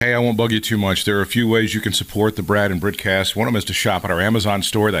Hey, I won't bug you too much. There are a few ways you can support the Brad and Britcast. One of them is to shop at our Amazon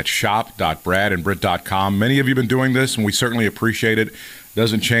store. That's shop.bradandbrit.com. Many of you have been doing this, and we certainly appreciate it.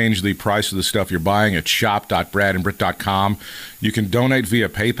 Doesn't change the price of the stuff you're buying at shop.bradandbrit.com. You can donate via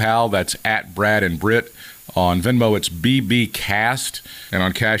PayPal. That's at Brad and Brit. On Venmo, it's BBcast. And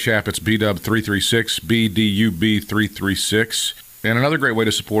on Cash App, it's BDUB336, BDUB336. And another great way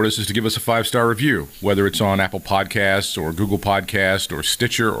to support us is to give us a 5-star review, whether it's on Apple Podcasts or Google Podcasts or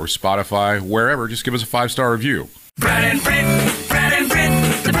Stitcher or Spotify, wherever. Just give us a 5-star review. Brad and Brit,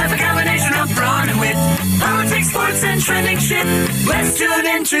 the perfect combination of brawn and wit. Politics, sports, and trending shit. Let's tune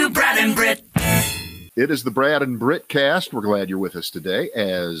into Brad and Brit. It is the Brad and Brit cast. We're glad you're with us today,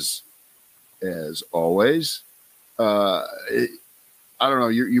 as always. I don't know.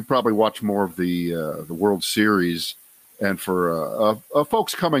 You probably watch more of the World Series. And for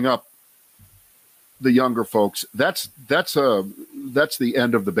folks coming up, the younger folks, that's the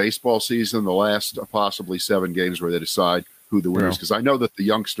end of the baseball season. The last possibly 7 games where they decide who the winner is. Because I know that the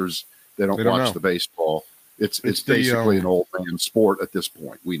youngsters they don't watch the baseball. It's basically an old man sport at this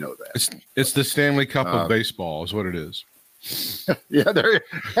point. We know that. It's the Stanley Cup of baseball, is what it is. Yeah,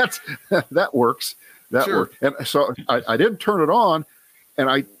 that works. That works. And so I didn't turn it on,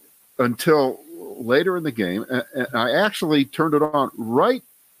 and until later in the game, and I actually turned it on right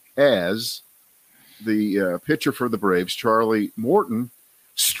as the pitcher for the Braves, Charlie Morton,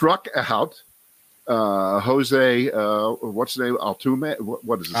 struck out Jose. What's his name? Altuve.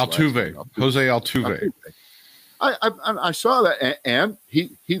 What is his Altuve? Name? Jose Altuve. I saw that, and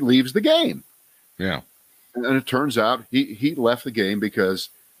he leaves the game. Yeah, and it turns out he left the game because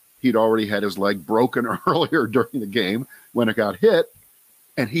he'd already had his leg broken earlier during the game when it got hit,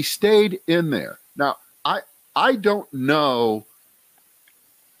 and he stayed in there. Now, I don't know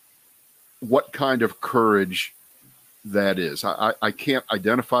what kind of courage that is. I can't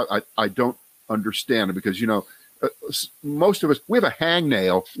identify. I don't understand it because, most of us, we have a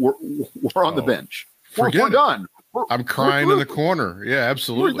hangnail. We're on the bench. We're done. I'm crying in the corner. Yeah,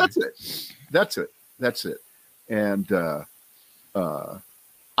 absolutely. That's it. And I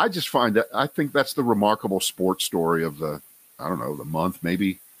just find that I think that's the remarkable sports story of the month,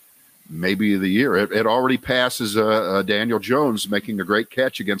 maybe of the year. It already passes Daniel Jones making a great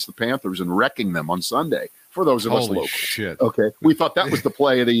catch against the Panthers and wrecking them on Sunday. For those of us local. Shit. Okay, we thought that was the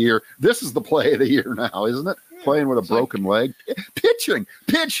play of the year. This is the play of the year now, isn't it? Playing with a broken leg. Pitching.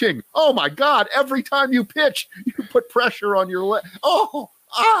 Oh, my God. Every time you pitch, you put pressure on your leg.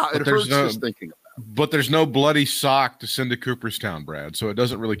 It hurts just thinking about it. But there's no bloody sock to send to Cooperstown, Brad, so it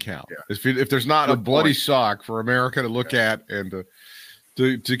doesn't really count. Yeah. If there's not a bloody sock for America to look at and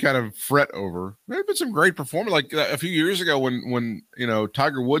to kind of fret over. There's been some great performance. Like a few years ago when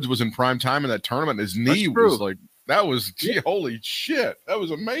Tiger Woods was in prime time in that tournament, his knee was like, that was, holy shit. That was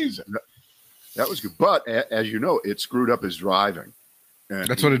amazing. That was good. But as you know, it screwed up his driving. And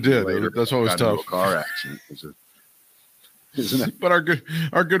that's what it did. That's what was tough. A car accident. Isn't it? But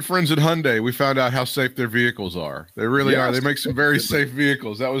our good friends at Hyundai, we found out how safe their vehicles are. They really are. They make some very safe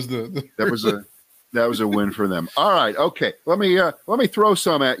vehicles. That was that was a win for them. All right, okay. Let me throw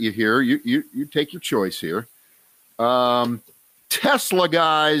some at you here. You take your choice here. Tesla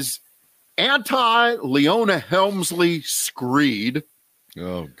guys, anti-Leona Helmsley screed.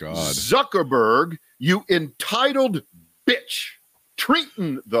 Oh God. Zuckerberg, you entitled bitch,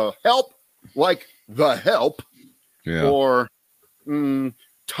 treating the help like the help. Yeah. Or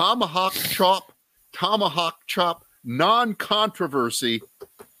tomahawk chop, non-controversy.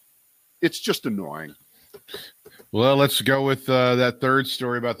 It's just annoying. Well, let's go with that third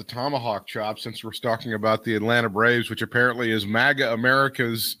story about the tomahawk chop, since we're talking about the Atlanta Braves, which apparently is MAGA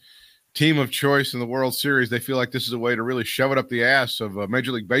America's team of choice in the World Series. They feel like this is a way to really shove it up the ass of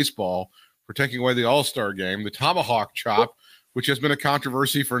Major League Baseball for taking away the All-Star game. The tomahawk chop, which has been a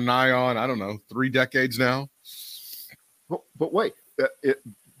controversy for nigh on, 3 decades now. But wait,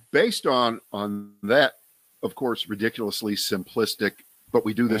 based on that, of course, ridiculously simplistic, but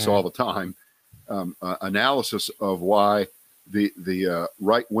we do this all the time, analysis of why the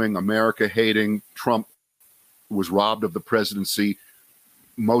right-wing America-hating Trump was robbed of the presidency,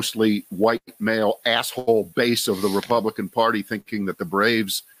 mostly white male asshole base of the Republican Party thinking that the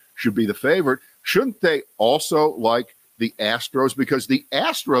Braves should be the favorite. Shouldn't they also like the Astros? Because the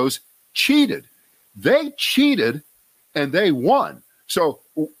Astros cheated. They cheated and they won. So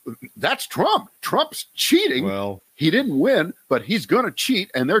that's Trump. Trump's cheating. Well, he didn't win, but he's going to cheat,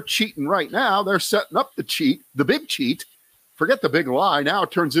 and they're cheating right now. They're setting up the cheat, the big cheat. Forget the big lie. Now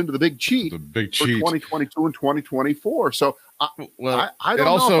it turns into the big cheat, the big for cheat 2022 and 2024. So I don't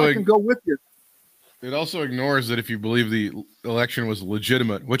also, know if I can go with you. It also ignores that if you believe the election was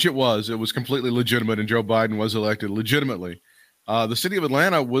legitimate, which it was completely legitimate, and Joe Biden was elected legitimately. The city of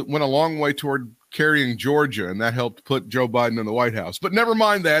Atlanta went a long way toward carrying Georgia, and that helped put Joe Biden in the White House. But never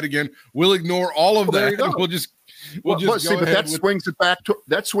mind that. Again, we'll ignore all of that. And we'll just see. But that swings it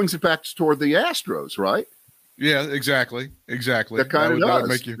back toward the Astros, right? Yeah, exactly. That kind of does.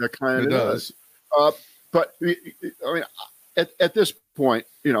 That kind of does. But I mean, at this point,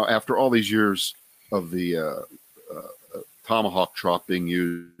 after all these years of the tomahawk chop being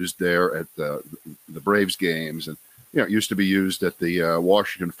used there at the Braves games, and it used to be used at the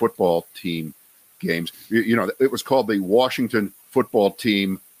Washington football team games. It was called the Washington football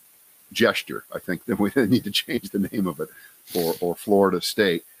team gesture. I think that we need to change the name of it, or Florida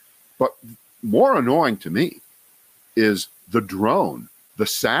State. But more annoying to me is the drone, the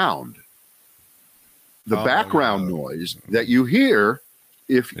sound, the background noise that you hear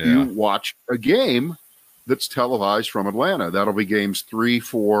if you watch a game that's televised from Atlanta. That'll be games 3,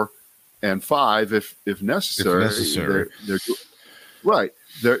 4, and 5 if necessary. They're right.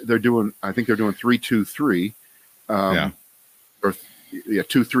 They're doing. I think they're doing 3-2-3. Or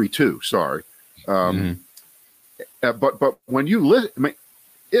 2-3-2. Sorry. But when you listen, I mean,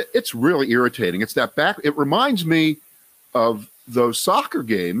 it's really irritating. It's that back. It reminds me of those soccer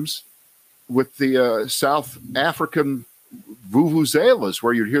games with the South African vuvuzelas,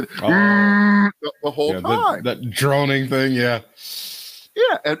 where you'd hear the whole time. That droning thing, yeah.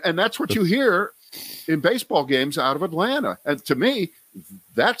 And that's what you hear in baseball games out of Atlanta. And to me,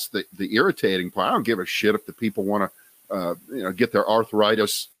 that's the irritating part. I don't give a shit if the people want to get their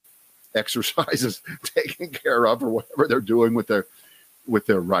arthritis exercises taken care of, or whatever they're doing with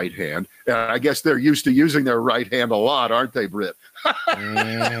their right hand. And I guess they're used to using their right hand a lot, aren't they, Britt?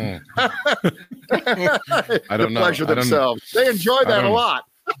 I don't know. Pleasure themselves. They enjoy that a lot.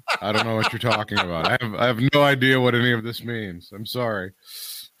 I don't know what you're talking about. I have no idea what any of this means. I'm sorry.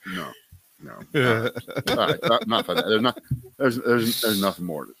 No. All right, nothing. There's nothing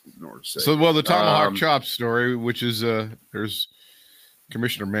more to say. So, the tomahawk chop story, which is there's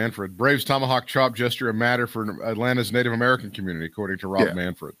Commissioner Manfred. Braves tomahawk chop gesture a matter for Atlanta's Native American community, according to Rob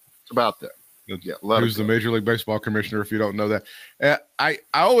Manfred. It's about that. Who's the Major League Baseball commissioner, if you don't know that. I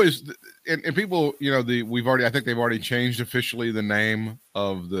always, and people, I think they've already changed officially the name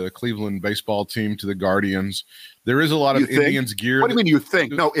of the Cleveland baseball team to the Guardians. There is a lot of Indians gear. What do you mean you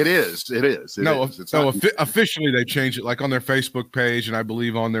think? No, it is. It is. Officially they changed it, like on their Facebook page, and I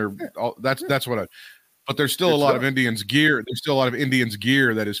believe on their, that's what but there's still a lot of Indians gear. There's still a lot of Indians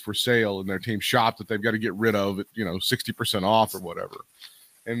gear that is for sale in their team shop that they've got to get rid of at 60% off or whatever.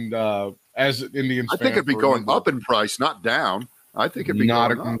 And as Indians, I think it'd be going up in price, not down. I think it'd be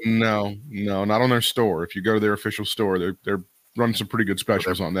going up. No, not on their store. If you go to their official store, they're running some pretty good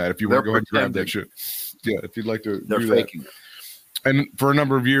specials on that. If you want to go ahead and grab that shit, if you'd like to, they're faking it. And for a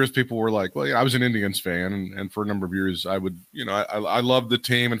number of years, people were like, well, I was an Indians fan. And for a number of years, I would, I loved the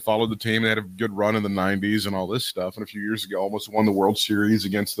team and followed the team. They had a good run in the 90s and all this stuff. And a few years ago, almost won the World Series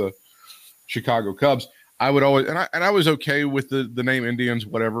against the Chicago Cubs. I would always, and I was okay with the name Indians,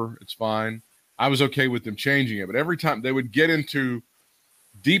 whatever, it's fine. I was okay with them changing it. But every time they would get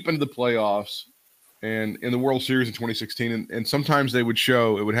deep into the playoffs and in the World Series in 2016, and sometimes they would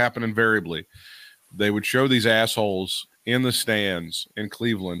show, it would happen invariably, they would show these assholes in the stands in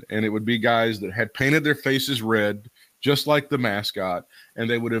Cleveland, and it would be guys that had painted their faces red, just like the mascot, and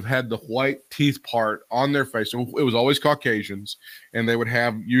they would have had the white teeth part on their face. So it was always Caucasians, and they would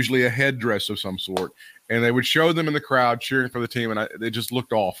have usually a headdress of some sort, and they would show them in the crowd cheering for the team, and they just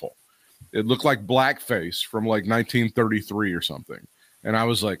looked awful. It looked like blackface from like 1933 or something. And I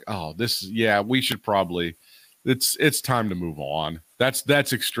was like, oh, we should probably, it's time to move on.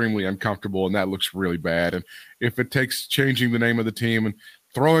 That's extremely uncomfortable, and that looks really bad. And if it takes changing the name of the team and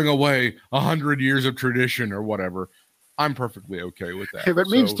throwing away 100 years of tradition or whatever, I'm perfectly okay with that. If it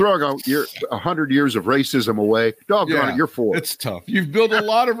means throwing 100 years of racism away, doggone it, you're for it. It's tough. You've built a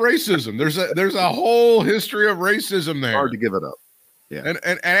lot of racism. There's a whole history of racism there. Hard to give it up. Yeah.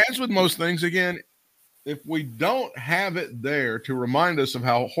 And as with most things, again, if we don't have it there to remind us of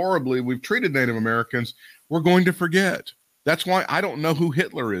how horribly we've treated Native Americans, we're going to forget. That's why I don't know who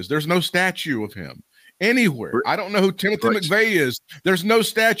Hitler is. There's no statue of him anywhere. I don't know who Timothy McVeigh is. There's no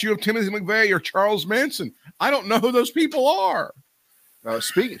statue of Timothy McVeigh or Charles Manson. I don't know who those people are.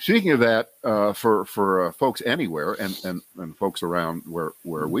 Speaking of that, for folks anywhere and folks around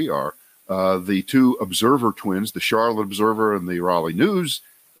where we are, the two Observer twins, the Charlotte Observer and the Raleigh News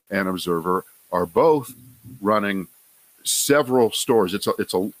and Observer, are both running several stories.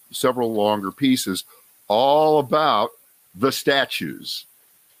 It's several longer pieces all about the statues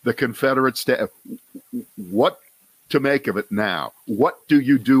the Confederate staff. What to make of it now? What do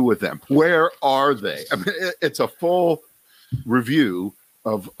you do with them? Where are they? I mean, it's a full review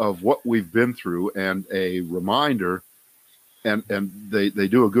of what we've been through and a reminder. And they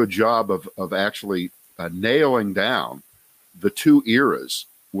do a good job of actually nailing down the two eras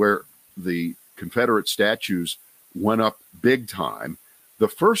where the Confederate statues went up big time. The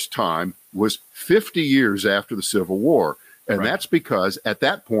first time was 50 years after the Civil War. And Right. that's because at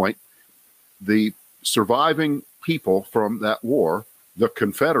that point, the surviving people from that war, the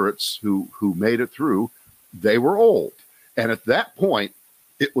Confederates who made it through, they were old. And at that point,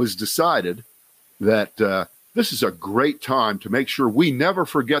 it was decided that this is a great time to make sure we never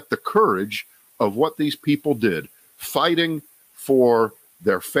forget the courage of what these people did, fighting for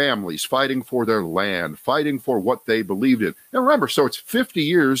their families, fighting for their land, fighting for what they believed in. And remember, so it's 50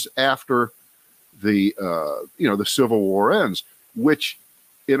 years after the the Civil War ends, which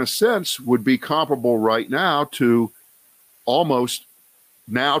in a sense would be comparable right now to almost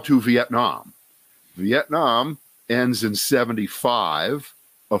now to Vietnam. Vietnam ends in 75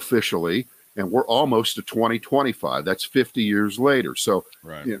 officially, and we're almost to 2025. That's 50 years later. So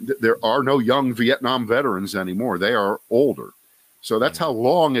Right. there are no young Vietnam veterans anymore. They are older. So that's how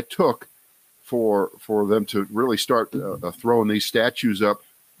long it took for them to really start throwing these statues up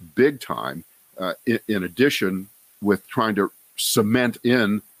big time, in addition with trying to cement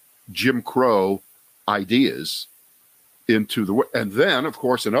in Jim Crow ideas into the, and then of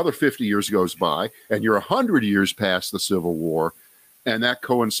course another 50 years goes by and you're 100 years past the Civil War, and that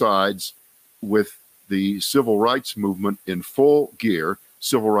coincides with the civil rights movement in full gear,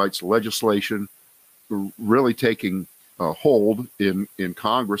 civil rights legislation really taking hold in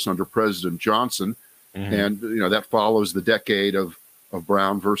Congress under President Johnson. Mhm. And that follows the decade of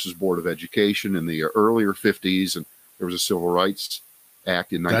Brown versus Board of Education in the earlier 50s, and there was a Civil Rights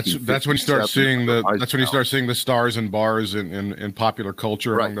Act in 1957. That's when you start seeing that's when you Eisenhower. start seeing the stars and bars in popular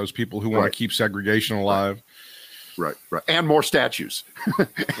culture among Right. those people who want Right. to keep segregation alive. Right, and more statues.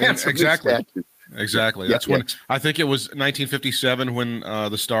 And some new Exactly. statues. Exactly. Yeah, That's when I think it was 1957 when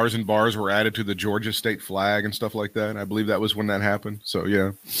the stars and bars were added to the Georgia state flag and stuff like that. I believe that was when that happened. So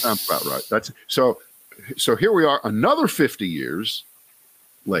yeah. Sounds about right. That's so here we are another 50 years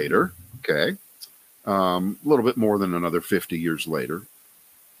later. Okay. A little bit more than another 50 years later.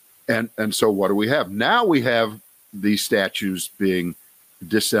 And so what do we have? Now we have these statues being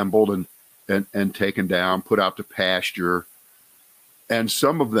disassembled and taken down, put out to pasture, and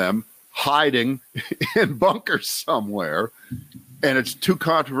some of them hiding in bunkers somewhere. And it's too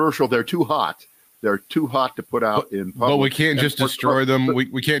controversial. They're too hot. They're too hot to put out in public. But we can't just And- destroy them. but-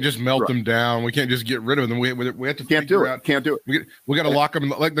 We can't just melt Right. them down. We can't just get rid of them. We have to Can't do figure it. out. Can't do it. We got to lock them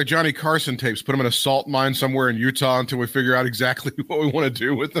like the Johnny Carson tapes. Put them in a salt mine somewhere in Utah until we figure out exactly what we want to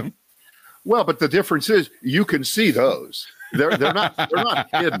do with them. Well, but the difference is you can see those. They're not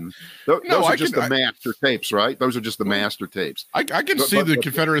hidden. Those No, are I just can- the master tapes, right? Those are just the master tapes. I can But- see but- the but-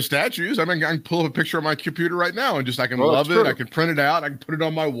 Confederate statues. I mean, I can pull up a picture on my computer right now and I can Well, love that's it. true. I can print it out. I can put it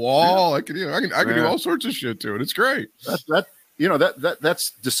on my wall. I can do Yeah. all sorts of shit to it. It's great.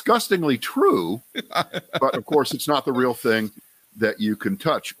 That's disgustingly true. But of course, it's not the real thing that you can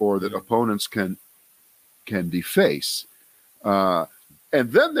touch or that opponents can deface.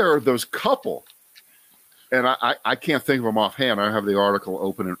 And then there are those couple, and I can't think of them offhand. I have the article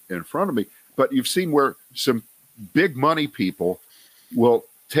open in front of me, but you've seen where some big money people will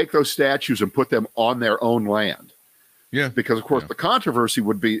take those statues and put them on their own land. Yeah. Because of course Yeah. the controversy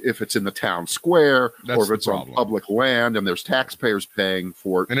would be if it's in the town square That's or if the it's on problem. public land and there's taxpayers paying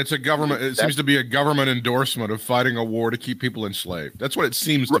for it. And it's a government. It seems to be a government endorsement of fighting a war to keep people enslaved. That's what it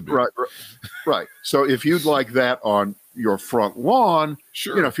seems to be. Right. So if you'd like that on your front lawn,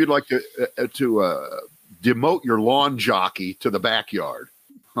 Sure. if you'd like to demote your lawn jockey to the backyard,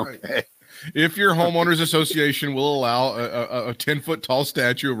 okay. If your homeowners association will allow a 10-foot tall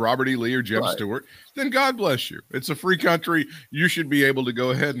statue of Robert E. Lee or Jeb Right. Stewart, then God bless you. It's a free country. You should be able to go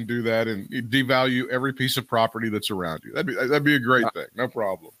ahead and do that and devalue every piece of property that's around you. That'd be a great thing. No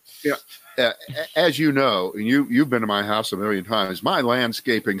problem. As you know, and you've been to my house a million times, my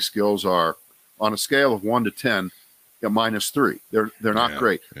landscaping skills are on a scale of 1 to 10, -3. They're not Yeah,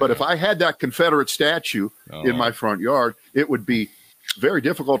 great. But yeah. if I had that Confederate statue in my front yard, it would be very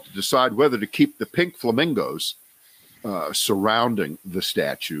difficult to decide whether to keep the pink flamingos surrounding the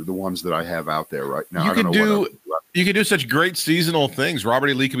statue, the ones that I have out there right now. You I don't could know what do- else. You can do such great seasonal things. Robert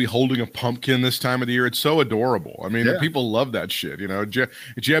E. Lee could be holding a pumpkin this time of the year. It's so adorable. I mean, Yeah. people love that shit.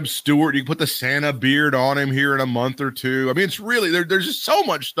 Jeb Stewart, you can put the Santa beard on him here in a month or two. I mean, it's really, there's just so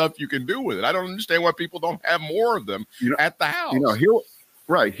much stuff you can do with it. I don't understand why people don't have more of them You know- at the house. Here,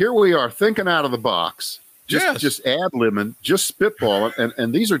 right. Here we are thinking out of the box. Just ad-libbing, just spitballing,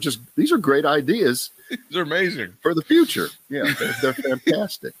 and these are great ideas. They're amazing for the future. Yeah, they're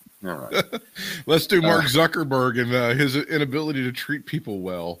fantastic. All right, let's do Mark Zuckerberg and his inability to treat people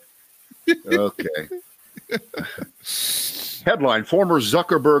well. Okay. Headline: Former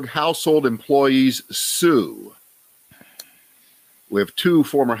Zuckerberg household employees sue. We have two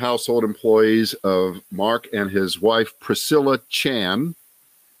former household employees of Mark and his wife Priscilla Chan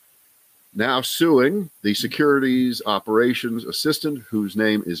now suing the securities operations assistant, whose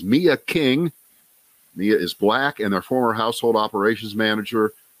name is Mia King. Mia is black, and their former household operations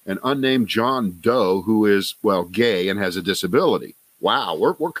manager, an unnamed John Doe, who is, well, gay and has a disability. Wow,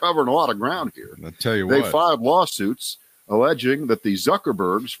 we're covering a lot of ground here. I'll tell you they what. filed lawsuits alleging that the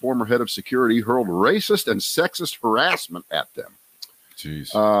Zuckerbergs, former head of security, hurled racist and sexist harassment at them. Jeez.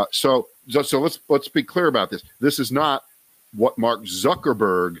 So let's be clear about this. This is not what Mark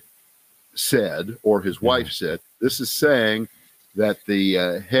Zuckerberg said or his wife said. This is saying that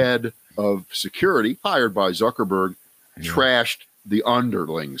the head of security hired by Zuckerberg trashed the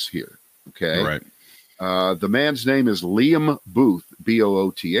underlings here. Okay. Right. The man's name is Liam Booth,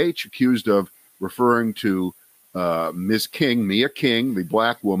 Booth, accused of referring to Ms. King, Mia King, the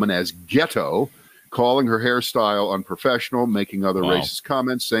black woman, as ghetto, calling her hairstyle unprofessional, making other racist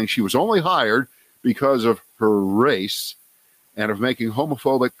comments, saying she was only hired because of her race, and of making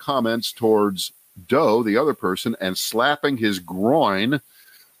homophobic comments towards Doe, the other person, and slapping his groin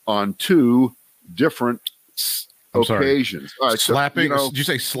on two different occasions. All right, slapping? So, did you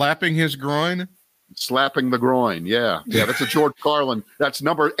say slapping his groin? Slapping the groin, yeah. That's a George Carlin. That's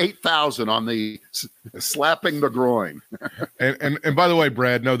number 8,000 on the slapping the groin. and by the way,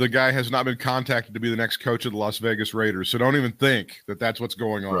 Brad, no, the guy has not been contacted to be the next coach of the Las Vegas Raiders, so don't even think that that's what's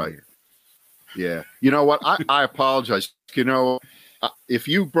going on here. Yeah. You know what? I apologize. You know, if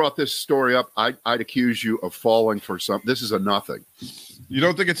you brought this story up, I'd accuse you of falling for something. This is a nothing. You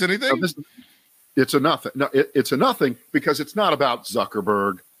don't think it's anything? No, it's a nothing. No, it's a nothing because it's not about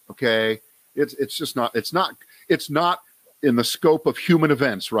Zuckerberg. Okay. It's just not. It's not in the scope of human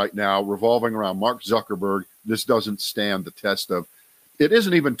events right now revolving around Mark Zuckerberg. This doesn't stand the test of. It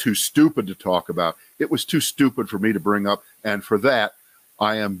isn't even too stupid to talk about. It was too stupid for me to bring up. And for that,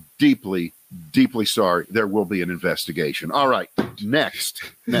 I am deeply, deeply sorry. There will be an investigation. All right. Next.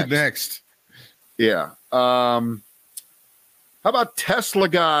 Yeah. How about Tesla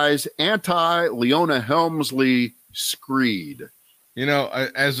guys anti-Leona Helmsley screed? You know,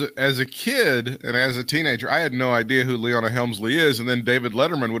 as a kid and as a teenager, I had no idea who Leona Helmsley is, and then David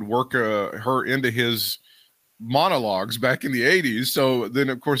Letterman would work her into his monologues back in the 80s. So then,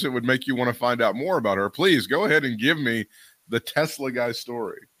 of course, it would make you want to find out more about her. Please go ahead and give me the Tesla guy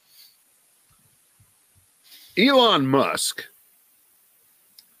story. Elon Musk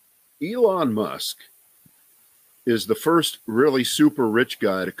is the first really super rich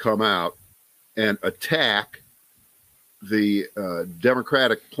guy to come out and attack the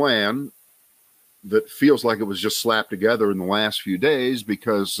Democratic plan that feels like it was just slapped together in the last few days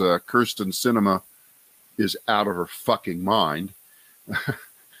because Kyrsten Sinema is out of her fucking mind.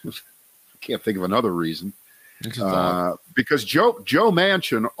 Can't think of another reason. Because Joe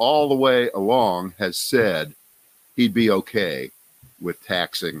Manchin all the way along has said he'd be okay with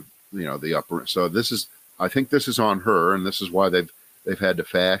taxing, the upper. So I think this is on her, and this is why they've had to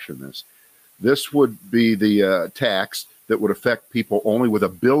fashion this. This would be the tax that would affect people only with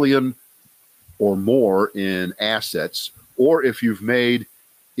 $1 billion or more in assets, or if you've made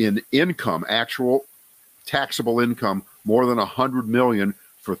in income, actual taxable income, more than $100 million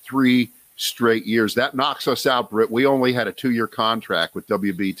for 3 straight years. That knocks us out, Britt. We only had a 2-year contract with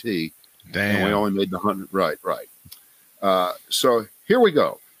WBT. Damn. And we only made the 100. Right. So here we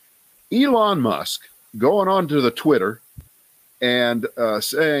go. Elon Musk going on to the Twitter and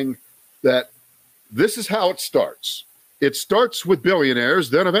saying that this is how it starts. It starts with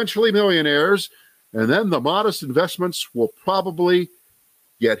billionaires, then eventually millionaires, and then the modest investments will probably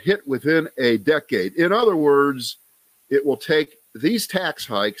get hit within a decade. In other words, it will take these tax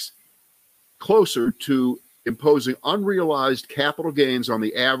hikes closer to imposing unrealized capital gains on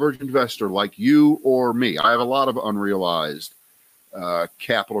the average investor like you or me. I have a lot of unrealized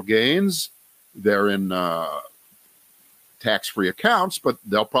capital gains. They're in tax-free accounts, but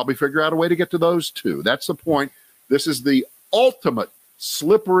they'll probably figure out a way to get to those too. That's the point. This is the ultimate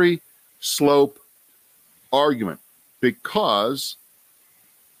slippery slope argument because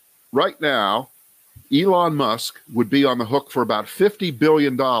right now, Elon Musk would be on the hook for about $50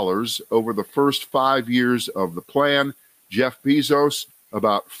 billion over the first 5 years of the plan. Jeff Bezos,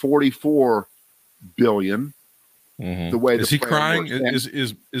 about $44 billion. the way is the he plan crying? works.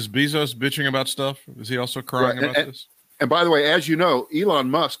 Is Bezos bitching about stuff? Is he also crying about this? And by the way, as you know, Elon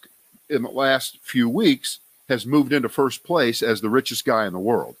Musk in the last few weeks has moved into first place as the richest guy in the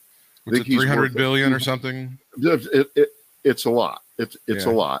world. What's it, 300 billion or something? It's a lot. It's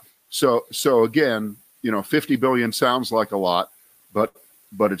a lot. So again, 50 billion sounds like a lot, but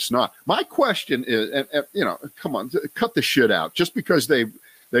it's not. My question is, and come on, cut the shit out. Just because they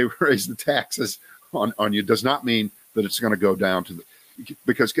raise the taxes on you does not mean that it's going to go down to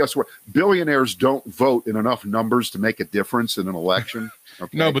because guess what? Billionaires don't vote in enough numbers to make a difference in an election.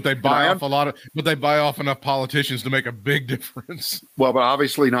 Okay? No, but they buy off enough politicians to make a big difference. Well, but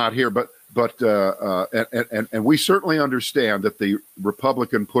obviously not here. But we certainly understand that the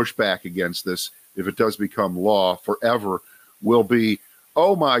Republican pushback against this, if it does become law forever, will be,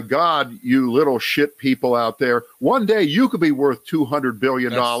 oh my God, you little shit people out there. One day you could be worth $200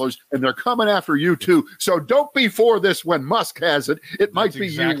 billion and they're coming after you too. So don't be for this when Musk has it. It might be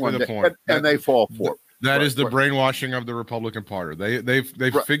exactly you one day. And they fall for it. That is the brainwashing of the Republican Party.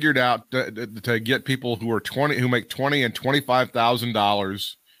 They've figured out to get people who make $20,000 and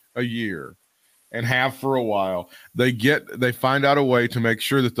 $25,000 a year and have for a while. They find out a way to make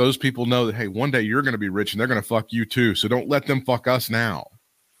sure that those people know that, hey, one day you're going to be rich and they're going to fuck you too. So don't let them fuck us now.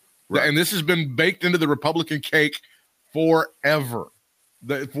 Right. And this has been baked into the Republican cake forever.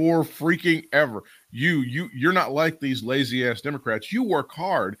 For freaking ever. You're not like these lazy ass Democrats. You work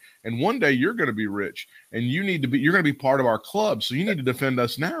hard and one day you're going to be rich and you're going to be part of our club. So you need to defend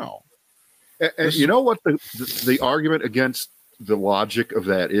us now. And you know what the argument against the logic of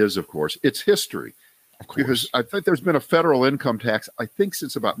that is, of course, it's history. Of course. Because I think there's been a federal income tax, I think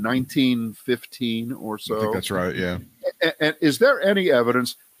since about 1915 or so. I think that's right, yeah. And is there any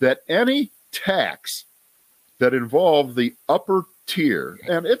evidence that any tax that involved the upper tier,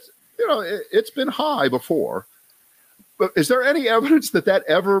 and it's been high before, but is there any evidence that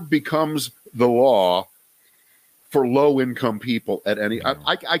ever becomes the law for low-income people at any? No.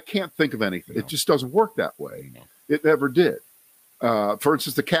 I can't think of anything. No. It just doesn't work that way. No. It never did. For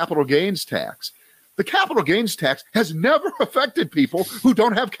instance, the capital gains tax. The capital gains tax has never affected people who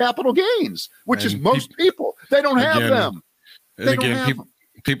don't have capital gains, which is most people. They don't have them.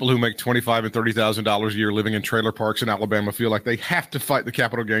 People who make $25,000 and $30,000 a year living in trailer parks in Alabama feel like they have to fight the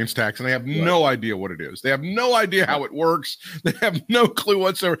capital gains tax, and they have no idea what it is. They have no idea how it works. They have no clue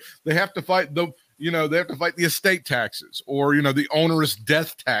whatsoever. They have to fight the estate taxes or, the onerous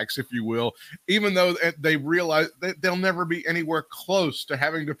death tax, if you will, even though they realize that they'll never be anywhere close to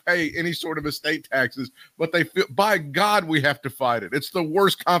having to pay any sort of estate taxes, but they feel, by God, we have to fight it. It's the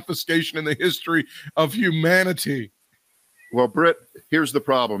worst confiscation in the history of humanity. Well, Britt, here's the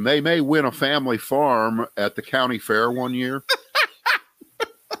problem. They may win a family farm at the county fair one year.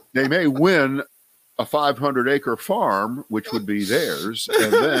 They may win a 500-acre farm, which would be theirs,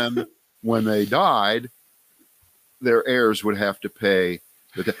 and then when they died, their heirs would have to pay.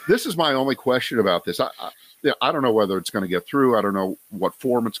 This is my only question about this. I don't know whether it's going to get through. I don't know what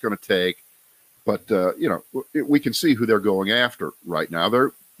form it's going to take, but we can see who they're going after right now.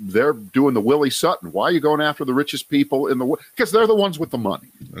 They're doing the Willie Sutton. Why are you going after the richest people in the world? Because they're the ones with the money.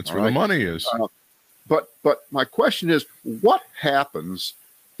 That's where the money is. But my question is, what happens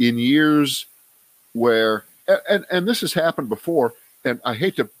in years where, and this has happened before, and I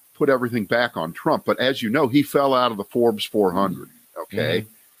hate to put everything back on Trump, but as you know, he fell out of the Forbes 400. Okay. Mm-hmm.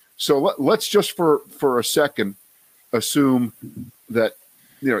 So let's just for a second assume that,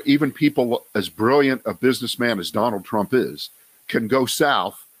 even people as brilliant a businessman as Donald Trump is, can go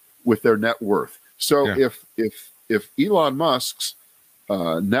south with their net worth. So if Elon Musk's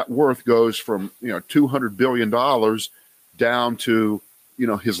net worth goes from $200 billion down to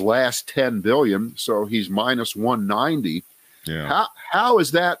his last 10 billion, so he's minus 190. Yeah. How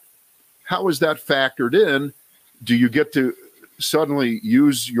is that factored in? Do you get to suddenly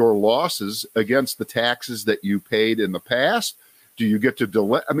use your losses against the taxes that you paid in the past? Do you get to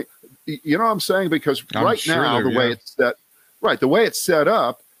delay? I mean, you know what I'm saying? Because now the way it's set. Right, the way it's set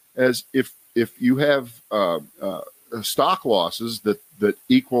up, as if you have stock losses that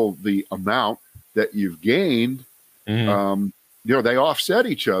equal the amount that you've gained, they offset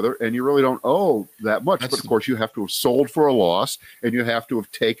each other, and you really don't owe that much. But of course, you have to have sold for a loss, and you have to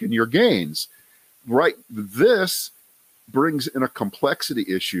have taken your gains. Right, this brings in a complexity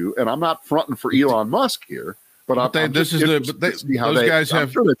issue, and I'm not fronting for Elon Musk here. But those guys have.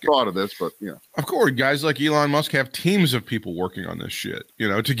 I'm sure they thought of this, but of course, guys like Elon Musk have teams of people working on this shit.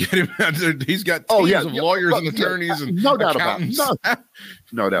 To get him out there, he's got teams of lawyers and attorneys and no doubt about it.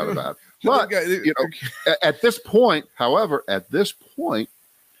 No doubt about it. But at this point, however,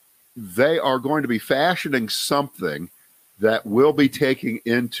 they are going to be fashioning something that will be taking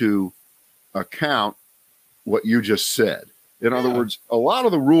into account what you just said. In other words, a lot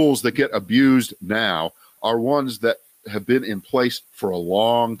of the rules that get abused now are ones that have been in place for a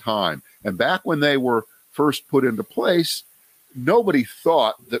long time. And back when they were first put into place, nobody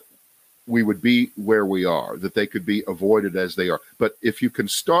thought that we would be where we are, that they could be avoided as they are. But if you can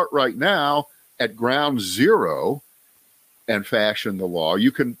start right now at ground zero and fashion the law,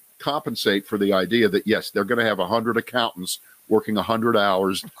 you can compensate for the idea that, yes, they're going to have 100 accountants working 100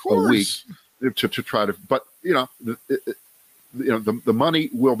 hours a week to try to, but, the money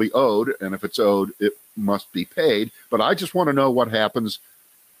will be owed, and if it's owed, it must be paid. But I just want to know what happens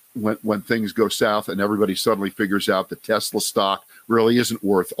when things go south and everybody suddenly figures out that Tesla stock really isn't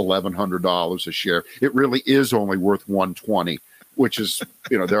worth $1,100 a share. It really is only worth $120, which is,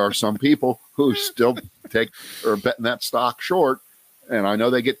 there are some people who still are betting that stock short, and I know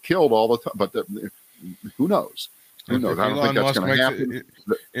they get killed all the time, but who knows? Who knows? I don't think that's going to happen.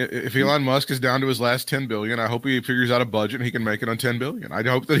 If Elon Musk is down to his last 10 billion, I hope he figures out a budget and he can make it on 10 billion. I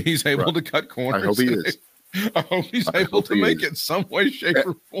hope that he's able to cut corners. I hope he is. I hope he's able to make it some way, shape,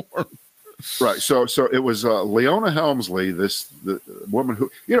 or form. Right. So it was Leona Helmsley, the woman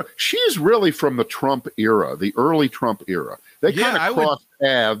who, she's really from the Trump era, the early Trump era. They kind of crossed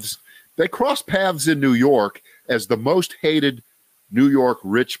paths. They crossed paths in New York as the most hated New York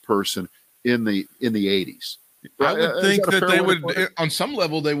rich person in the 80s. I would think that they would, on some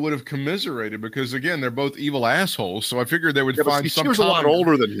level, they would have commiserated because, again, they're both evil assholes. So I figured they would find some. She was a lot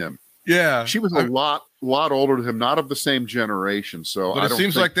older than him. Yeah, she was a lot older than him, not of the same generation. So, but it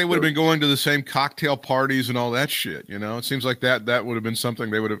seems like they would have been going to the same cocktail parties and all that shit. It seems like that would have been something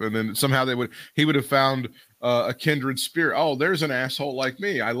they would have, and then somehow he would have found a kindred spirit. Oh, there's an asshole like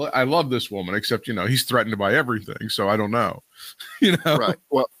me. I love this woman, except he's threatened by everything. So I don't know. Right.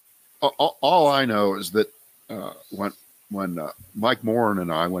 Well, all I know is that. When Mike Morin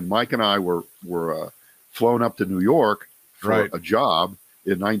and I, when Mike and I were flown up to New York for a job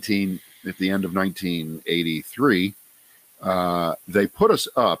at the end of 1983, they put us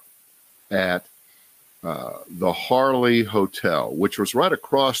up at the Harley Hotel, which was right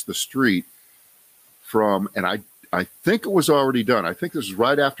across the street from, and I think it was already done. I think this was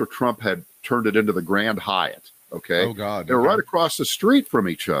right after Trump had turned it into the Grand Hyatt. Okay. Oh God. They were right across the street from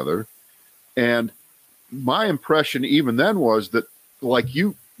each other, and my impression even then was that, like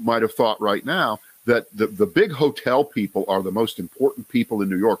you might have thought right now, that the big hotel people are the most important people in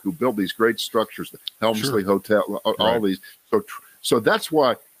New York who build these great structures, the Helmsley Hotel, all these. So that's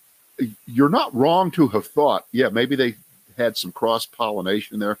why you're not wrong to have thought, maybe they had some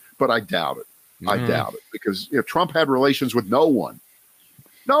cross-pollination there, but I doubt it. I doubt it because Trump had relations with no one.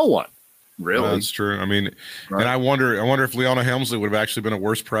 No one. Really? That's true. I mean, and I wonder if Leona Helmsley would have actually been a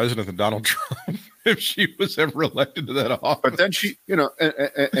worse president than Donald Trump if she was ever elected to that office. But then she,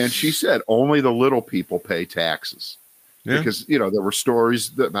 and she said only the little people pay taxes. Because, there were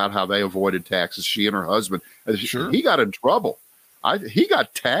stories about how they avoided taxes. She and her husband, he got in trouble. He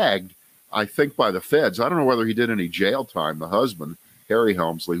got tagged, I think, by the feds. I don't know whether he did any jail time. The husband, Harry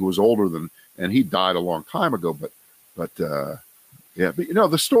Helmsley, who was older and he died a long time ago. But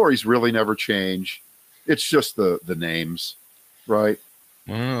the stories really never change. It's just the names, right?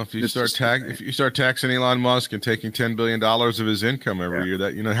 Well, if you start taxing Elon Musk and taking $10 billion of his income every year,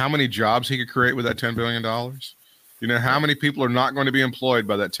 that how many jobs he could create with that $10 billion. How many people are not going to be employed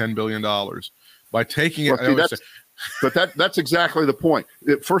by that $10 billion by taking it. But that's exactly the point.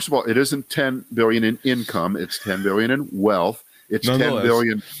 First of all, it isn't 10 billion in income; it's 10 billion in wealth. It's 10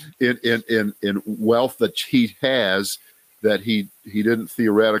 billion in wealth that he has that he didn't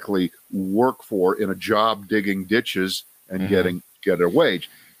theoretically work for in a job digging ditches and get a wage,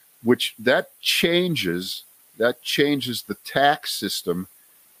 which that changes the tax system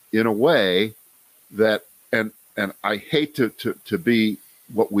in a way that and I hate to be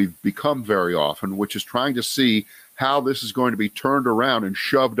what we've become very often, which is trying to see how this is going to be turned around and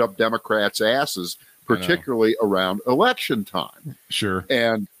shoved up Democrats' asses, particularly around election time. Sure.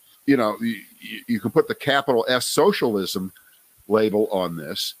 And, you can put the capital S socialism label on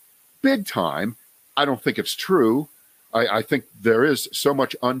this big time. I don't think it's true. I think there is so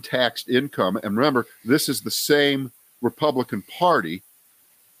much untaxed income. And remember, this is the same Republican Party,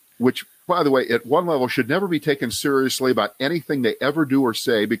 which, by the way, at one level should never be taken seriously about anything they ever do or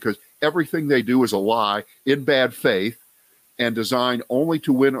say, because everything they do is a lie in bad faith and designed only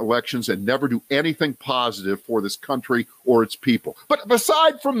to win elections and never do anything positive for this country or its people. But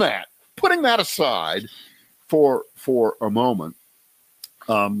aside from that, putting that aside for a moment,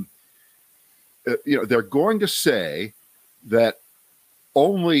 they're going to say that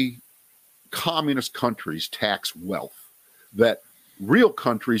only communist countries tax wealth, that real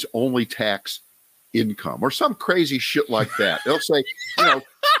countries only tax income, or some crazy shit like that. They'll say, the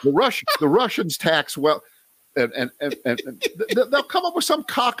Russians tax wealth, and they'll come up with some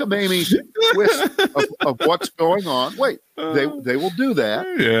cockamamie twist of what's going on. Wait, they will do that,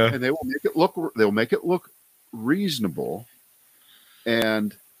 and they will make it look reasonable,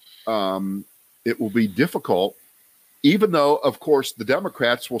 and it will be difficult. Even though, of course, the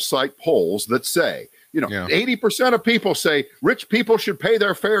Democrats will cite polls that say, 80% of people say rich people should pay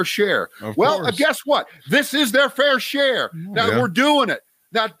their fair share. Well, guess what? This is their fair share. Now we're doing it.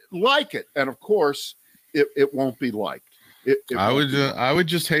 Not like it. And of course, it won't be liked. I would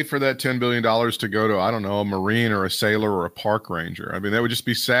just hate for that $10 billion to go to, I don't know, a Marine or a sailor or a park ranger. I mean, that would just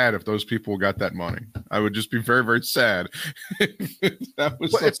be sad if those people got that money. I would just be very, very sad.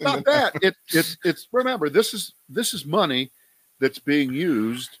 It's not that. It's remember, this is money that's being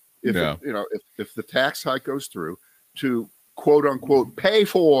used if the tax hike goes through to quote unquote pay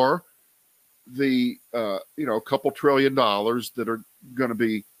for the couple $1 trillion that are going to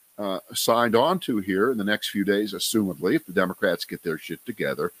be signed on to here in the next few days, assumably, if the Democrats get their shit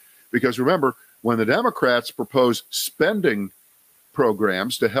together. Because remember, when the Democrats propose spending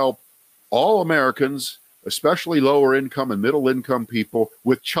programs to help all Americans, especially lower income and middle income people,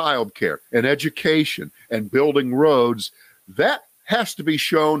 with childcare and education and building roads, that has to be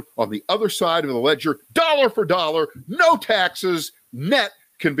shown on the other side of the ledger, dollar for dollar, no taxes, net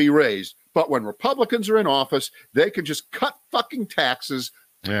can be raised. But when Republicans are in office, they can just cut fucking taxes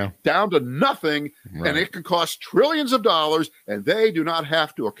down to nothing, and it can cost trillions of dollars, and they do not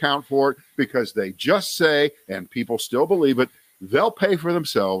have to account for it because they just say, and people still believe it, they'll pay for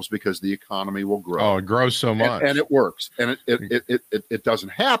themselves because the economy will grow. Oh, it grows so much. And it works. And it doesn't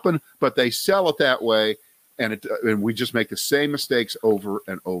happen, but they sell it that way, and we just make the same mistakes over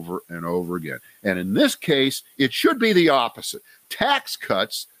and over and over again. And in this case, it should be the opposite. Tax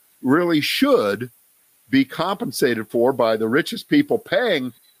cuts really should be compensated for by the richest people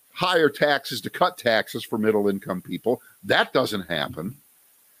paying higher taxes to cut taxes for middle income people. That doesn't happen.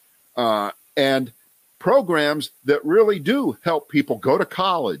 And programs that really do help people go to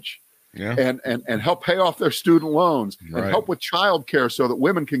college and help pay off their student loans and help with childcare so that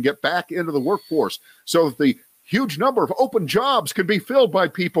women can get back into the workforce, so that the huge number of open jobs can be filled by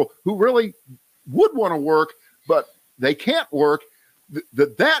people who really would want to work, but they can't work.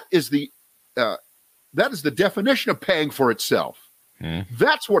 That is the definition of paying for itself.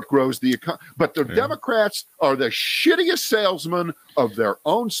 That's what grows the economy. But the Democrats are the shittiest salesmen of their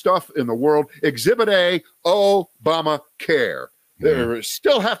own stuff in the world. Exhibit A, Obamacare. They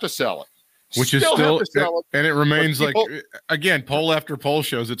still have to sell it. Which is still, and it remains people, like, again, poll after poll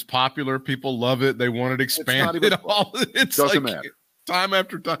shows it's popular. People love it. They want it expanded. It doesn't matter. Time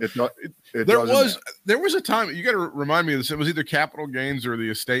after time. There was a time, you got to remind me of this. It was either capital gains or the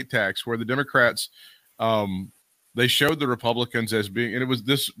estate tax, where the Democrats, they showed the Republicans as being, and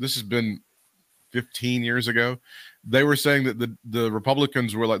this has been 15 years ago. They were saying that the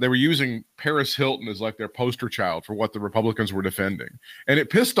Republicans were like, they were using Paris Hilton as like their poster child for what the Republicans were defending. And it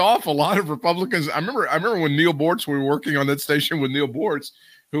pissed off a lot of Republicans. I remember when Neil Bortz, we were working on that station with Neil Bortz,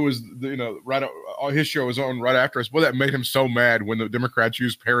 who was, his show was on right after us. Boy, that made him so mad when the Democrats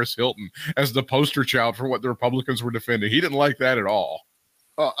used Paris Hilton as the poster child for what the Republicans were defending. He didn't like that at all.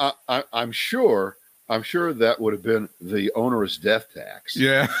 I'm sure that would have been the onerous death tax.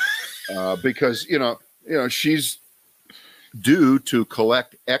 Yeah. Because, she's due to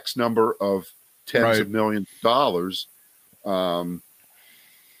collect X number of tens of millions of dollars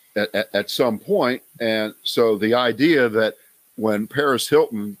at some point. And so the idea that when Paris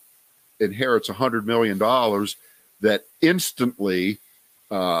Hilton inherits $100 million, that instantly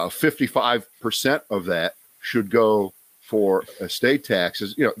 55% of that should go for estate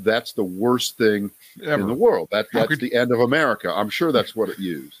taxes, that's the worst thing in the world. That's the end of America. I'm sure that's what it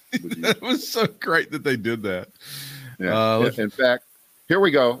used. It was so great that they did that. Yeah. In fact, here we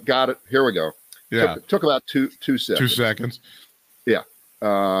go. Got it. Here we go. Yeah. Took about two seconds. 2 seconds. Yeah.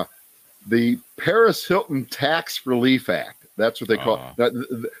 The Paris Hilton Tax Relief Act. That's what they call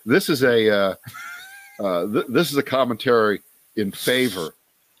it. This is a commentary in favor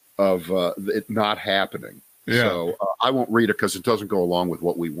of it not happening. Yeah. So I won't read it because it doesn't go along with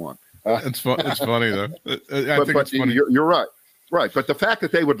what we want. It's funny though. I think it's funny. You're right. Right. But the fact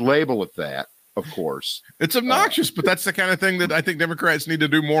that they would label it that, of course, it's obnoxious, but that's the kind of thing that I think Democrats need to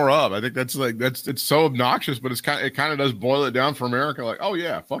do more of. I think it's so obnoxious, but it kind of does boil it down for America. Like, oh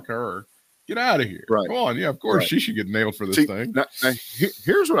yeah, fuck her, get out of here. Right. Come on, yeah, of course she should get nailed for this thing.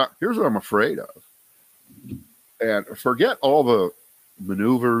 Here's what I'm afraid of, and forget all the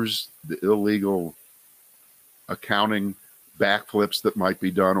maneuvers, the illegal accounting backflips that might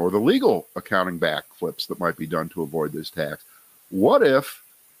be done, or the legal accounting backflips that might be done to avoid this tax. What if,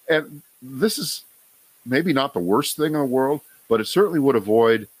 and this is maybe not the worst thing in the world, but it certainly would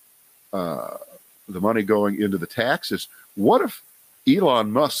avoid the money going into the taxes. What if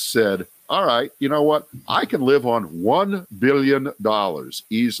Elon Musk said, all right, you know what? I can live on $1 billion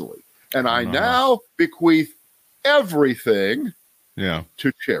easily. And I now bequeath everything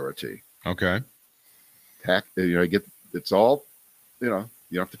to charity. Okay. It's all, you don't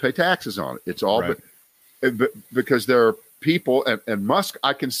have to pay taxes on it. It's all, but because there are people, and Musk,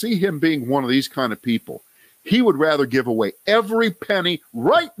 I can see him being one of these kind of people. He would rather give away every penny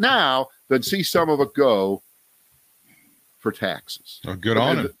right now than see some of it go for taxes. Oh, good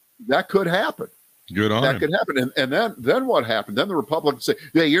on him. That could happen. Good on him. That could happen. And then what happened? Then the Republicans say,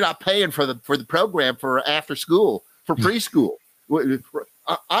 yeah, you're not paying for the program for after school, for preschool.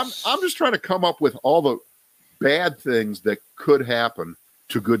 I'm just trying to come up with all the bad things that could happen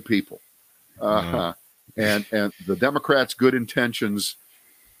to good people. And the Democrats' good intentions,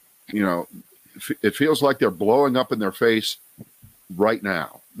 it feels like they're blowing up in their face right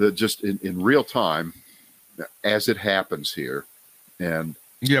now. Just in real time as it happens here. And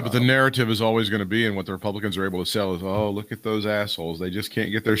but the narrative is always going to be, and what the Republicans are able to sell is, oh, look at those assholes. They just can't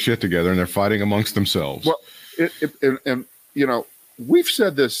get their shit together, and they're fighting amongst themselves. Well, we've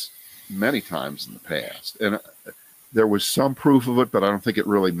said this many times in the past, and there was some proof of it, but I don't think it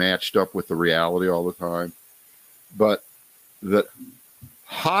really matched up with the reality all the time. But that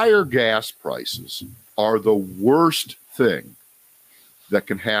higher gas prices are the worst thing that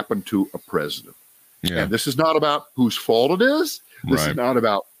can happen to a president. Yeah. And this is not about whose fault it is. This is not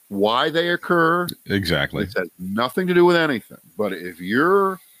about why they occur. Exactly. It has nothing to do with anything. But if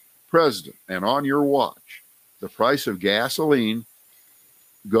you're president and on your watch, the price of gasoline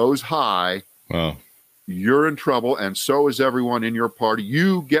goes high, you're in trouble, and so is everyone in your party.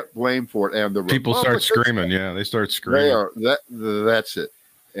 You get blamed for it. And the people start screaming. Yeah, they start screaming. That's it.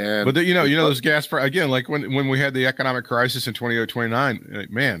 But those gas prices, again, like when we had the economic crisis in 2008, 2009,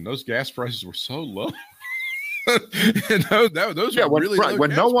 man, those gas prices were so low. those were really low.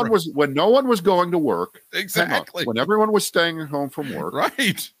 When no one was going to work, exactly. When everyone was staying home from work,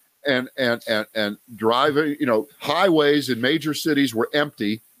 right, and driving, highways in major cities were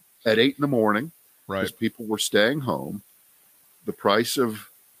empty at 8 a.m, right, because people were staying home. The price of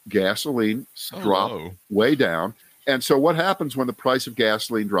gasoline dropped way down. And so what happens when the price of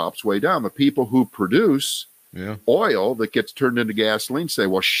gasoline drops way down? The people who produce oil that gets turned into gasoline say,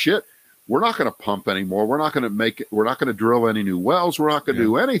 well, shit, we're not going to pump anymore. We're not going to drill any new wells. We're not going to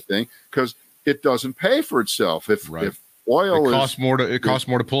do anything because it doesn't pay for itself. If oil costs more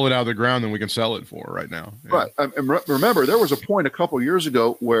to pull it out of the ground than we can sell it for right now. Yeah. Right. And remember, there was a point a couple of years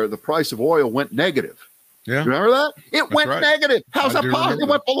ago where the price of oil went negative. Yeah. Remember that? It went negative. How's that possible? It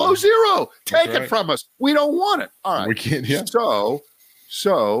went below zero. Take it from us. We don't want it. All right. We can't. Yeah.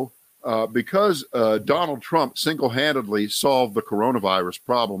 So because Donald Trump single-handedly solved the coronavirus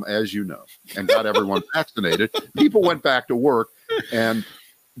problem, as you know, and got everyone vaccinated, people went back to work, and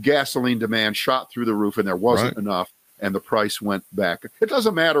gasoline demand shot through the roof, and there wasn't enough, and the price went back. It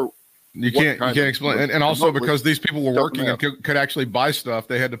doesn't matter. You can't explain, and also because these people were working and could actually buy stuff,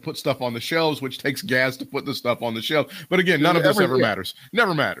 they had to put stuff on the shelves, which takes gas to put the stuff on the shelf. But again, none of this ever matters.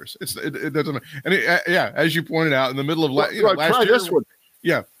 Never matters. It doesn't. And as you pointed out, in the middle of last year, this one.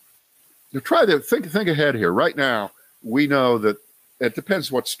 Yeah. You try to think ahead here. Right now, we know that it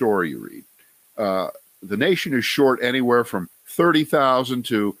depends what story you read. The nation is short anywhere from 30,000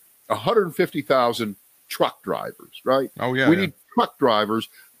 to 150,000 truck drivers. Right? Oh yeah. We need truck drivers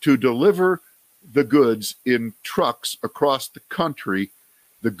to deliver the goods in trucks across the country,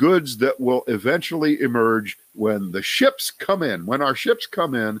 the goods that will eventually emerge when the ships come in, when our ships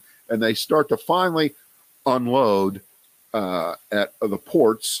come in and they start to finally unload at the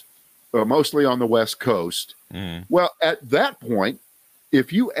ports, mostly on the West Coast. Well, at that point,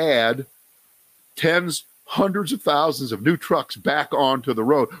 if you add tens, hundreds of thousands of new trucks back onto the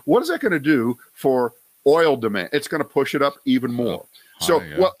road, what is that going to do for oil demand? It's going to push it up even more.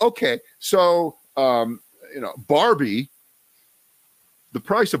 Barbie, the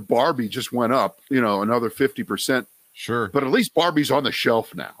price of Barbie just went up, another 50%. Sure. But at least Barbie's on the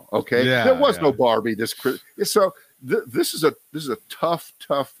shelf now. Okay. Yeah, there was no Barbie so this is a tough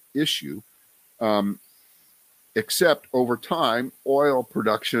issue. Except over time, oil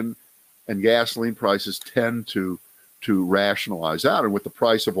production and gasoline prices tend to rationalize out. And with the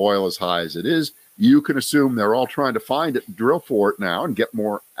price of oil as high as it is, you can assume they're all trying to find it, drill for it now, and get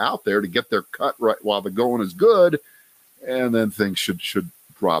more out there to get their cut right while the going is good. and then things should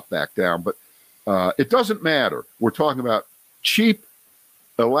drop back down. But it doesn't matter. We're talking about cheap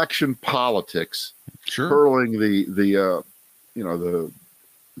election politics, Sure. hurling the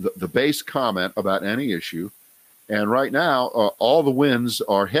base comment about any issue. And right now, all the wins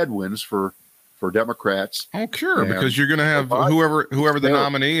are headwinds for Democrats. Oh, sure, And because you're going to have whoever the Yeah.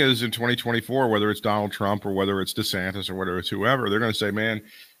 nominee is in 2024, whether it's Donald Trump or whether it's DeSantis or whether it's whoever, they're going to say, man,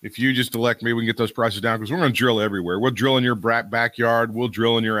 if you just elect me, we can get those prices down because we're going to drill everywhere. We'll drill in your backyard. We'll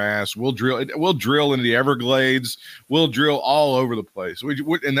drill in your ass. We'll drill in the Everglades. We'll drill all over the place.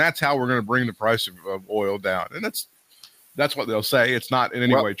 And that's how we're going to bring the price of oil down. And that's what they'll say. It's not in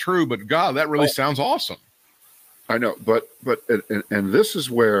any way true, but God, that really sounds awesome. I know, but this is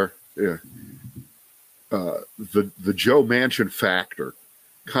where the Joe Manchin factor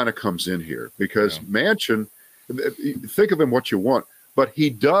kind of comes in here, because Manchin, think of him what you want, but he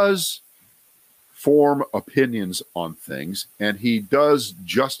does form opinions on things, and he does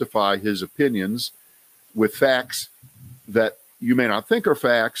justify his opinions with facts that you may not think are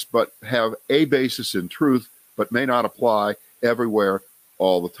facts, but have a basis in truth, but may not apply everywhere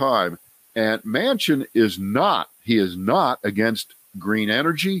all the time. And Manchin is not against green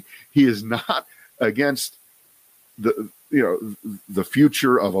energy. He is not against the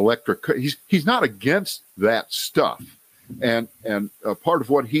future of electric. He's not against that stuff. And part of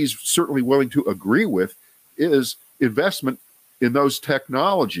what he's certainly willing to agree with is investment in those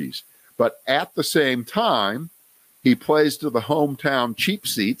technologies. But at the same time, he plays to the hometown cheap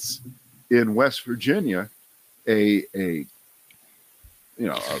seats in West Virginia, a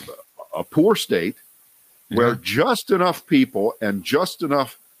poor state where just enough people and just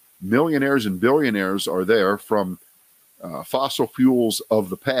enough millionaires and billionaires are there from fossil fuels of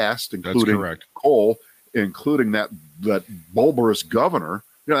the past, including coal, including that bulbous governor.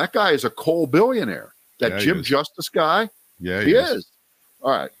 That guy is a coal billionaire. That Jim Justice guy, he is.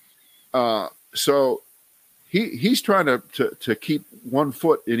 All right. So he's trying to keep one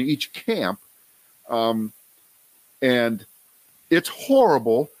foot in each camp. And it's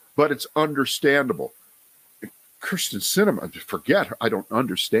horrible, but it's understandable. Kyrsten Sinema, forget her. I don't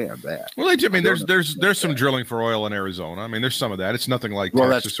understand that. Well, there's some drilling for oil in Arizona. I mean, there's some of that. It's nothing like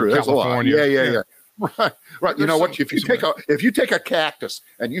Texas that's true. Or There's California. Yeah. Right. You know what? If you take a cactus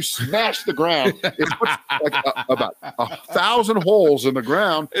and you smash the ground, it puts about 1,000 holes in the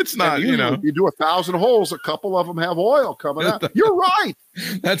ground. It's not, you do 1,000 holes, a couple of them have oil coming out. You're right.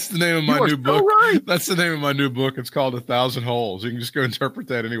 That's the name of my new book. Right. That's the name of my new book. It's called 1,000 Holes. You can just go interpret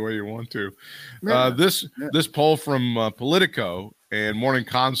that any way you want to. This poll from Politico and Morning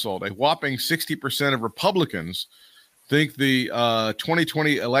Consult, a whopping 60% of Republicans think the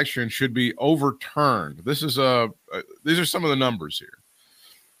 2020 election should be overturned. These are some of the numbers here.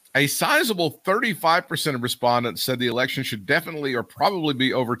 A sizable 35% of respondents said the election should definitely or probably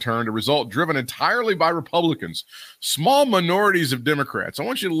be overturned, a result driven entirely by Republicans. Small minorities of Democrats. I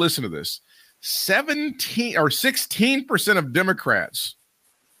want you to listen to this. 16% of Democrats,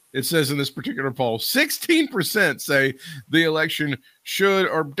 it says in this particular poll, 16% say the election should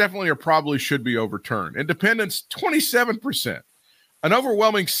or definitely or probably should be overturned. Independents, 27%. An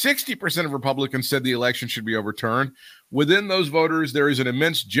overwhelming 60% of Republicans said the election should be overturned. Within those voters, there is an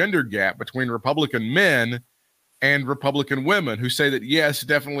immense gender gap between Republican men and Republican women who say that yes,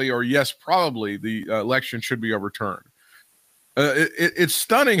 definitely, or yes, probably the election should be overturned. It's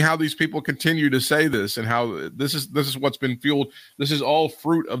stunning how these people continue to say this, and how this is what's been fueled. This is all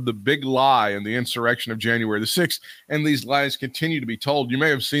fruit of the big lie and the insurrection of January the 6th, and these lies continue to be told. You may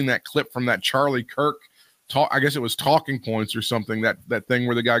have seen that clip from that Charlie Kirk I guess it was Talking Points or something, that thing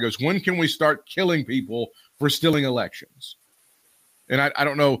where the guy goes, when can we start killing people for stealing elections? And I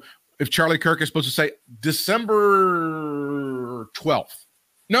don't know if Charlie Kirk is supposed to say December 12th.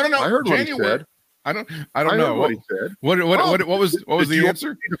 No. I heard January. What he said. I don't know what he said. What was the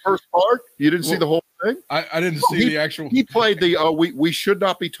answer? The first part? You didn't see the whole thing? I didn't see the actual. He played the we should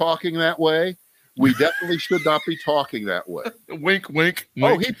not be talking that way. We definitely should not be talking that way. Wink, wink,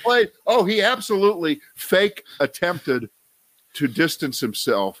 wink. He absolutely attempted to distance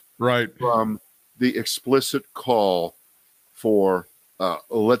himself from the explicit call for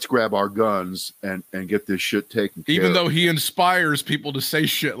let's grab our guns and get this shit taken care of. Even though he inspires people to say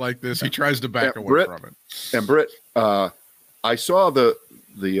shit like this, he tries to back away from it. And Britt, I saw the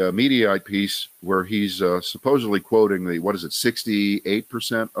Mediaite piece where he's supposedly quoting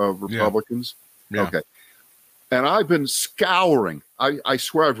 68% of Republicans. Yeah. Okay. And I've been scouring. I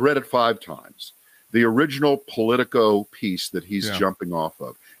swear I've read it 5 times. The original Politico piece that he's jumping off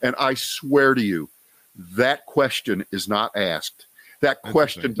of. And I swear to you, that question is not asked. That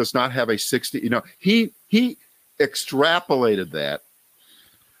question does not have a 60. He extrapolated that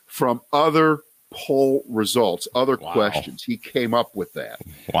from other poll results, other questions. He came up with that.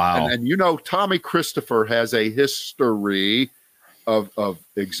 Wow. And Tommy Christopher has a history of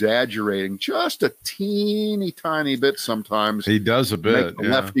exaggerating just a teeny tiny bit sometimes. He does a bit. Make the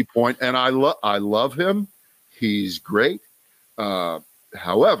lefty point, and I love him. He's great.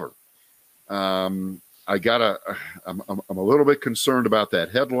 However, I'm a little bit concerned about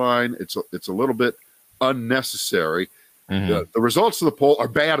that headline. It's a little bit unnecessary. The results of the poll are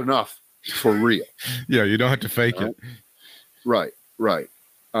bad enough for real. Yeah, you don't have to fake it. Right.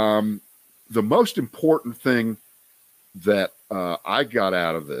 The most important thing that I got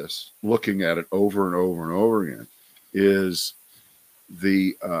out of this, looking at it over and over and over again, is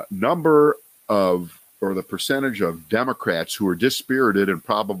the number of, or the percentage of Democrats who are dispirited and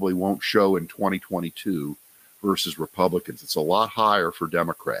probably won't show in 2022 versus Republicans. It's a lot higher for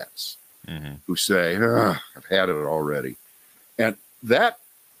Democrats who say, I've had it already. And that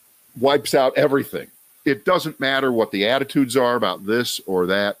wipes out everything. It doesn't matter what the attitudes are about this or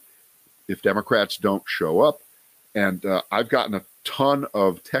that if Democrats don't show up. And I've gotten a ton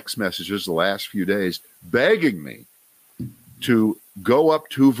of text messages the last few days begging me to go up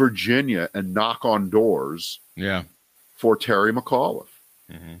to Virginia and knock on doors for Terry McAuliffe.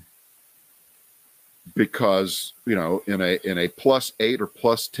 Because, in a +8 or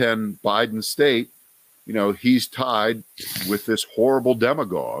 +10 Biden state, he's tied with this horrible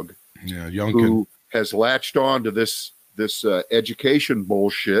demagogue who has latched on to this education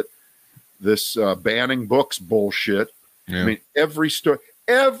bullshit, this banning books bullshit. I mean,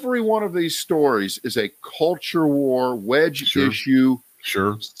 every one of these stories is a culture war, wedge issue,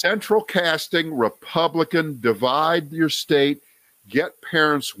 central casting, Republican, divide your state, get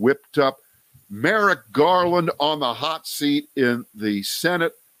parents whipped up. Merrick Garland on the hot seat in the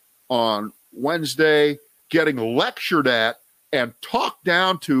Senate on Wednesday, getting lectured at and talked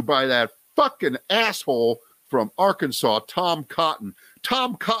down to by that fucking asshole from Arkansas, Tom Cotton.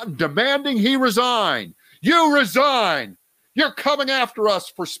 Tom Cotton demanding he resign. You resign. You're coming after us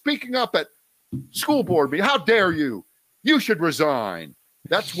for speaking up at school board meeting. How dare you? You should resign.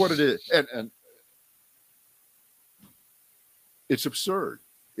 That's what it is. And it's absurd.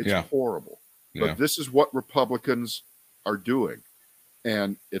 It's horrible. But this is what Republicans are doing.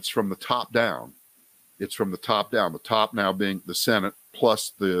 And it's from the top down. It's from the top down. The top now being the Senate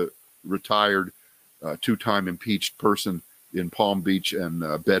plus the retired two-time impeached person in Palm Beach and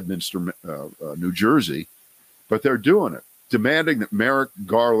Bedminster, New Jersey. But they're doing it, demanding that Merrick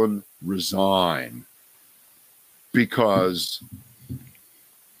Garland resign because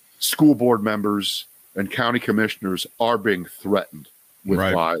school board members and county commissioners are being threatened with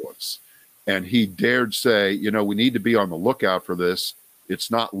violence. And he dared say, we need to be on the lookout for this.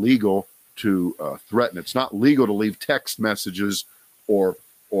 It's not legal to threaten. It's not legal to leave text messages or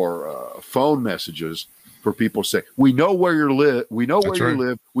phone messages for people to say, we know where you live. We know where you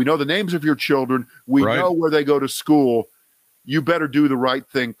live. We know the names of your children. We know where they go to school. You better do the right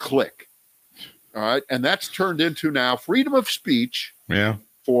thing. Click. All right. And that's turned into now freedom of speech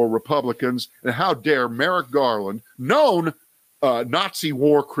for Republicans. And how dare Merrick Garland, known Nazi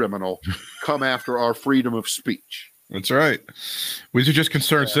war criminal, come after our freedom of speech. That's right. These are just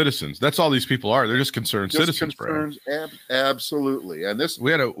concerned citizens. That's all these people are. They're just concerned citizens. Absolutely. And this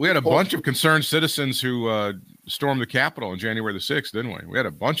we had a bunch of concerned citizens who stormed the Capitol on January the 6th, didn't we? We had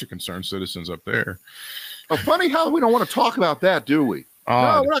a bunch of concerned citizens up there. Oh, funny how we don't want to talk about that, do we?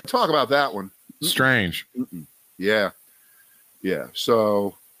 No, we're not talking about that one. Strange. Yeah.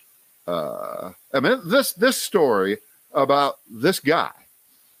 So, this story about this guy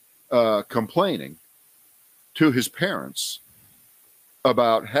complaining to his parents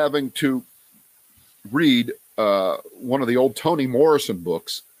about having to read one of the old Toni Morrison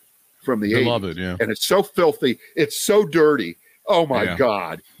books from the 80s. Love it, yeah. And it's so filthy. It's so dirty. Oh, my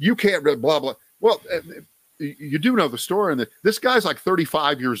God. You can't read blah, blah. Well, you do know the story. And this guy's like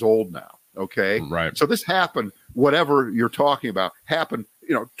 35 years old now, okay? Right. So this happened, whatever you're talking about, happened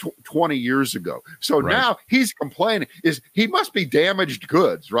 20 years ago. So now he's complaining. He must be damaged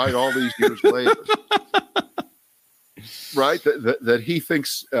goods, right? All these years later. Right? That he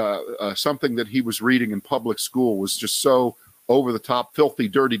thinks something that he was reading in public school was just so over the top, filthy,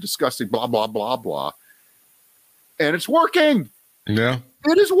 dirty, disgusting, blah, blah, blah, blah. And it's working. Yeah.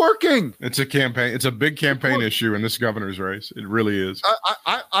 It is working. It's a campaign. It's a big campaign issue in this governor's race. It really is.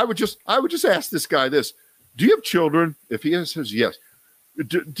 I would just ask this guy this. Do you have children? If he says yes.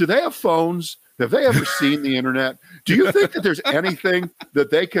 Do they have phones? Have they ever seen the internet? Do you think that there's anything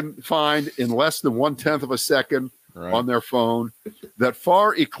that they can find in less than 1/10 of a second on their phone that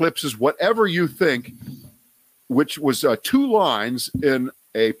far eclipses whatever you think which was 2 lines in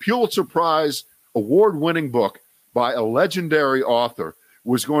a Pulitzer Prize award-winning book by a legendary author,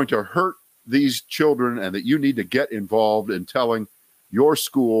 was going to hurt these children, and that you need to get involved in telling your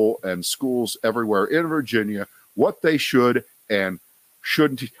school and schools everywhere in Virginia what they should and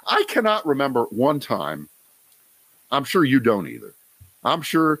shouldn't teach. I cannot remember one time, I'm sure you don't either, I'm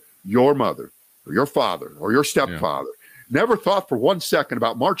sure your mother or your father or your stepfather never thought for 1 second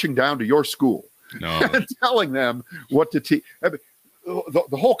about marching down to your school and telling them what to teach. I mean,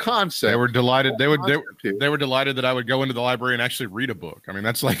 the whole concept. They were delighted. They were delighted that I would go into the library and actually read a book. I mean,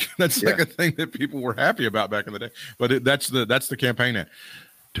 that's like a thing that people were happy about back in the day. But that's the campaign ad.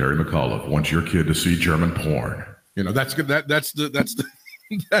 Terry McAuliffe wants your kid to see German porn. You know, that's good. That's the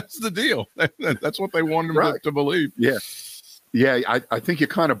that's the deal. That's what they wanted them to believe. Yeah. I think you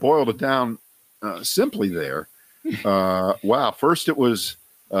kind of boiled it down simply there. Wow. First it was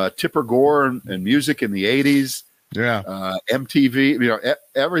Tipper Gore and music in the 80s. MTV, you know,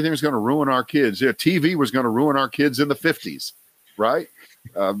 everything was going to ruin our kids. TV was going to ruin our kids in the 50s, right?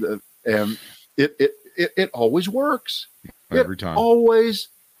 And it always works. Every time. Always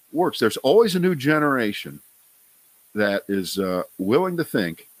works. There's always a new generation that is willing to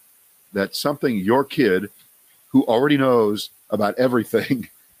think that something your kid, who already knows about everything,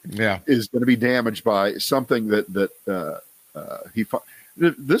 is going to be damaged by something that he.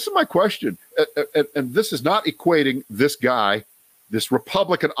 This is my question, and this is not equating this guy, this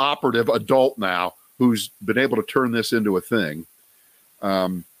Republican operative adult now, who's been able to turn this into a thing.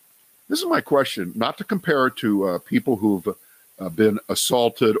 This is my question, not to compare it to people who've been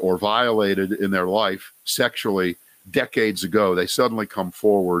assaulted or violated in their life sexually decades ago. They suddenly come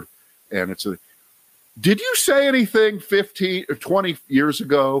forward, and did you say anything 15 or 20 years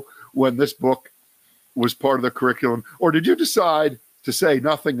ago when this book was part of the curriculum, or did you decide to say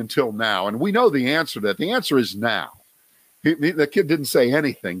nothing until now? And we know the answer to that. The answer is now. The kid didn't say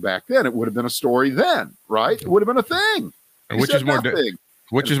anything back then. It would have been a story then, right? It would have been a thing. Which is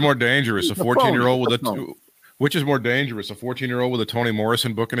more dangerous, a 14-year-old with which is more dangerous, a 14-year-old with a Toni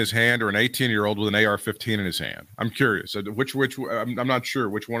Morrison book in his hand, or an 18-year-old with an AR-15 in his hand? I'm curious. Which I'm not sure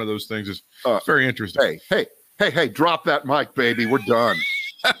which one of those things is. It's very interesting. Hey! Drop that mic, baby. We're done.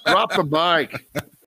 Drop the mic.